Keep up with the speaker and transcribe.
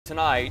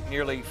tonight,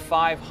 nearly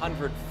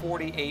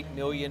 $548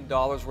 million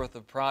worth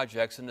of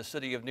projects in the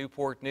city of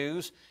Newport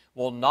News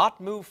will not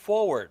move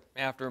forward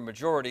after a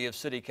majority of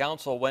city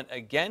council went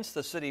against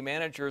the city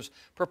manager's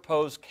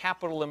proposed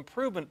capital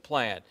improvement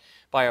plan.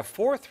 By a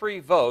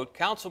 4-3 vote,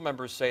 council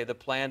members say the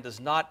plan does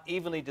not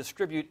evenly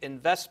distribute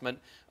investment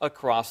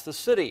across the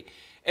city.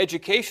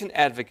 Education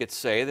advocates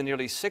say the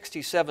nearly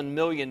 $67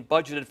 million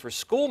budgeted for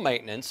school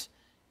maintenance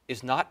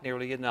is not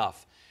nearly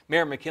enough.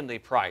 Mayor McKinley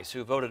Price,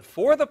 who voted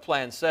for the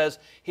plan, says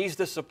he's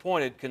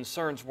disappointed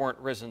concerns weren't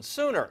risen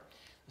sooner.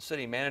 The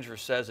city manager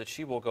says that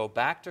she will go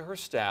back to her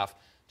staff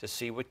to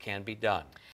see what can be done.